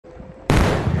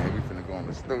on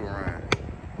the stove run.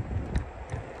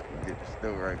 Get the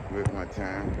stove right quick one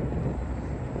time.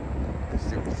 Let's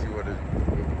see what this here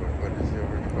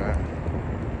working about.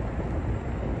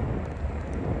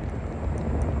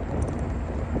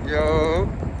 Yo.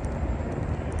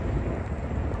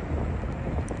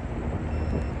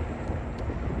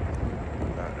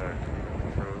 Out there,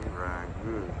 control, riding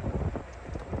good.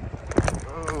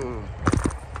 Oh,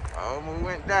 I almost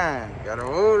went down. Gotta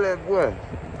hold that boy.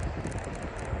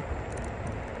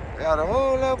 Gotta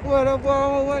hold that boy. That boy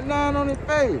almost went down on his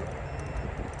face.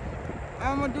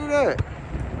 How I'm gonna do that?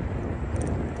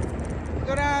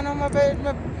 Go down on my baby.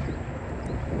 I'm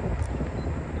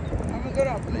gonna go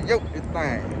down and yoke this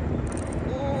thing.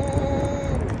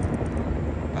 Ooh,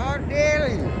 how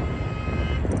daily.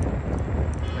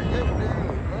 Yoke this.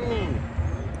 Oh.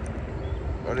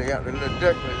 Oh, they got the little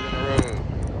ducklings in the road.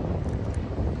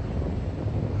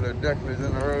 Little ducklings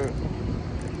in the road.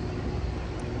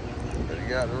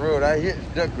 They got the road. I hit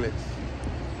ducklets.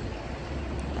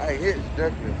 I hit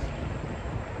ducklets.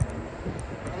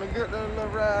 I'm gonna get that little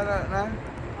ride out now.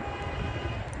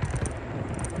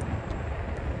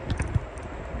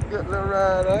 Get a little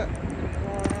ride out.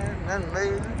 Nothing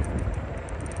amazing.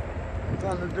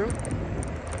 Something to do.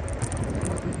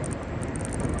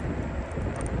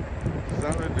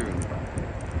 Something to do.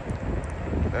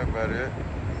 That's about it.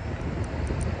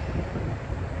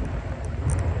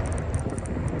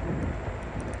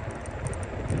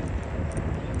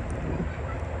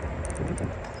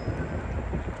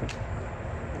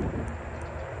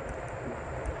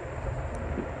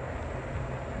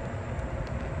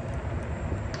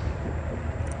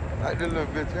 Like this little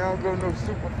bitch, you don't go no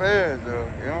super fast though.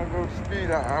 You don't go the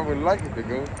speed I would like it to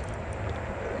go.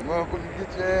 That motherfucker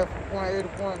get your ass from point A to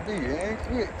point B. It ain't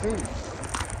quick too.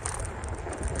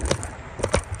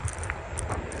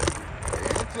 It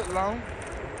ain't took long.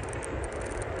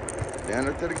 Down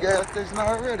up to the gas station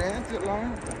already, it ain't took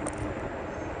long.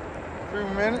 A few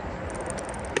minutes.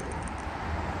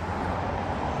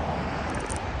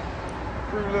 A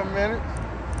few little minutes.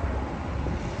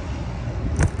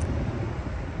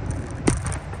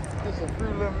 Just a few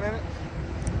little minutes.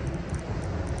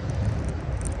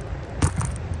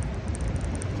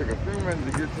 Took a few minutes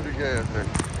to get to the gas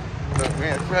station. Look, we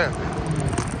in traffic.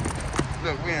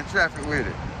 Look, we in traffic with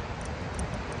it.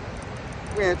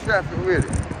 We in traffic with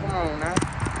it. Come on now.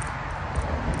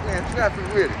 We in traffic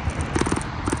with it.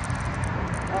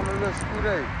 On a little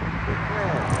scooter.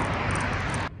 Yeah.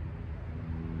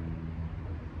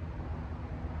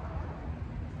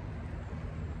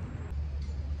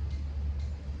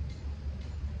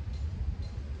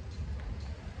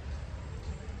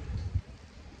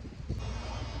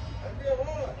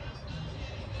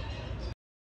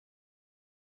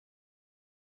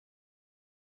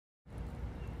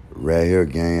 Right here,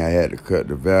 gang, I had to cut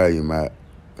the volume out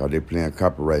because they playing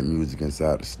copyright music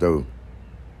inside the store.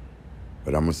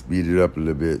 But I'm going to speed it up a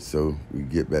little bit so we can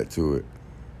get back to it.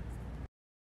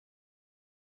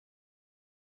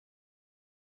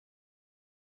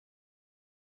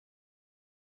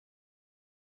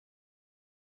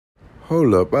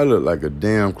 Hold up, I look like a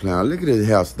damn clown. Look at this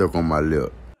hair stuck on my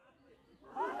lip.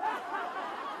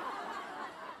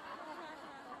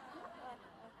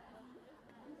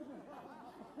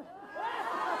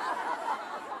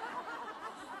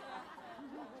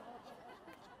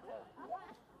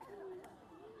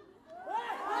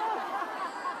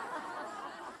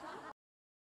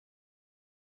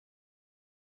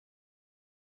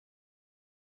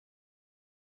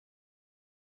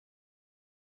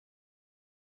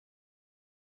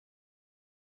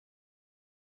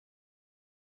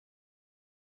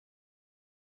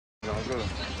 Go.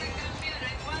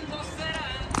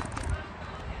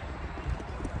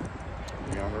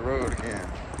 We on the road again.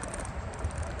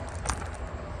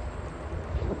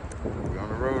 We on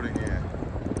the road again.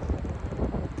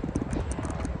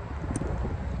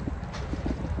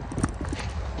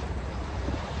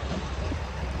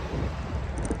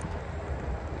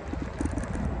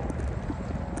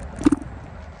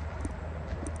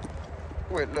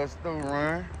 Quick little stove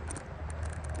run.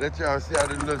 Let y'all see how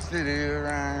this little city is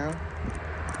around here.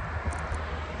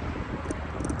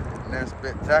 Nothing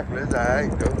spectacular, it's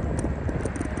alright though.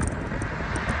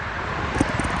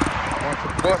 Bunch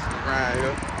of buses around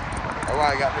here. That's why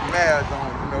I got the masks on,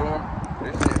 you know.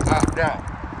 This shit knocked out.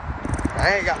 I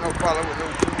ain't got no problem with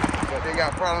those people, but they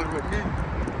got problems with me.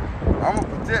 I'ma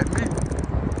protect me,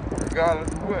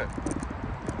 regardless of what.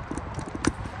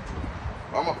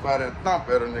 I'ma fight and thump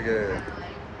at a nigga ass.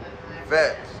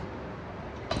 Facts.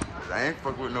 I ain't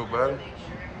fuck with nobody.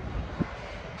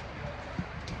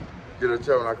 Get a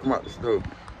chair when I come out the stove.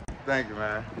 Thank you,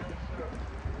 man.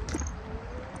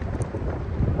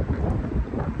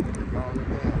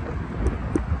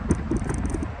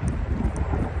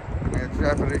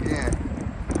 traffic again.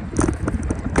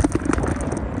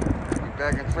 We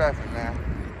back in traffic now.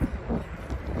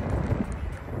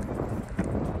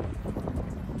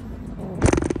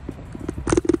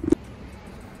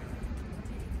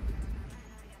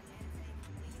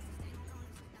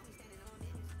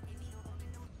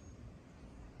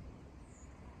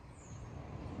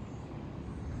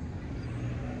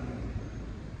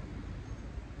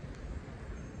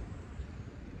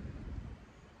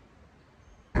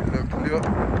 Little clip,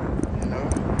 you know,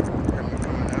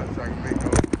 coming up so I can make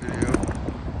those videos.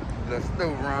 Little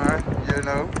stove run, you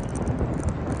know.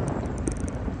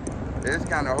 It's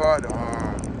kind of hard to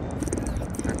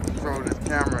control this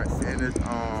camera and this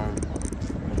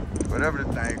whatever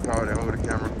the thing called that hold the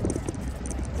camera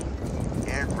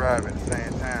and drive at the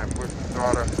same time. Push the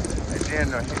starter, and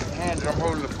then the hand that I'm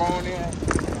holding the phone in,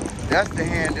 that's the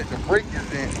hand that the brake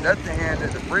is in. That's the hand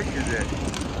that the brake is in.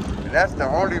 And that's the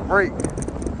only brake.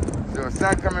 So if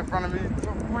something come in front of me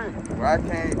too quick, well, I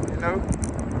can't, you know,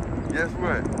 guess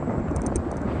what?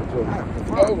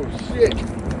 Oh shit!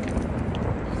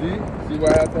 See why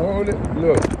I have to hold it?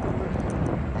 Look.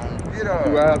 Get up.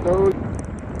 See why I have to hold it?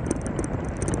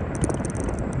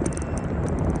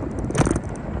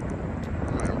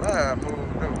 Man, ride, move,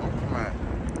 no, come on.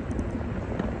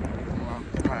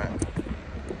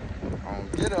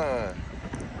 Get up.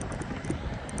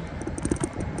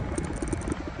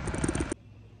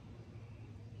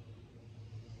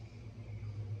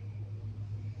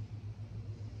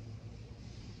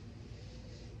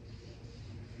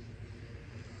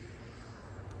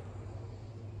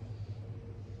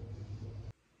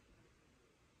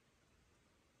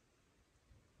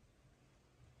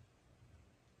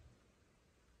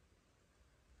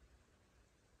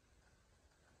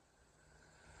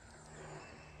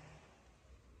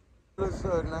 Let's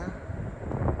now.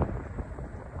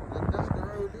 That's the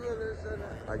road, do it, let's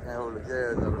now. I can't hold the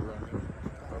gas out of it.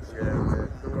 Okay, man,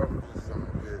 do up with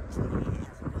something good.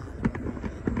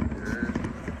 Yeah.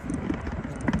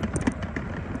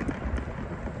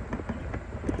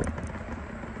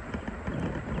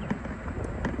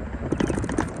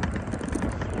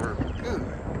 Working good.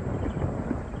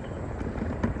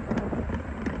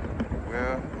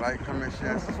 Well, like, comment,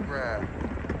 share, and subscribe.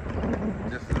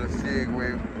 Just a little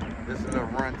Segway. Just a little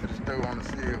run to the store on the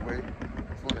Segway.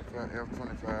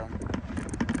 F25.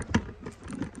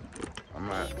 I'm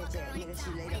out.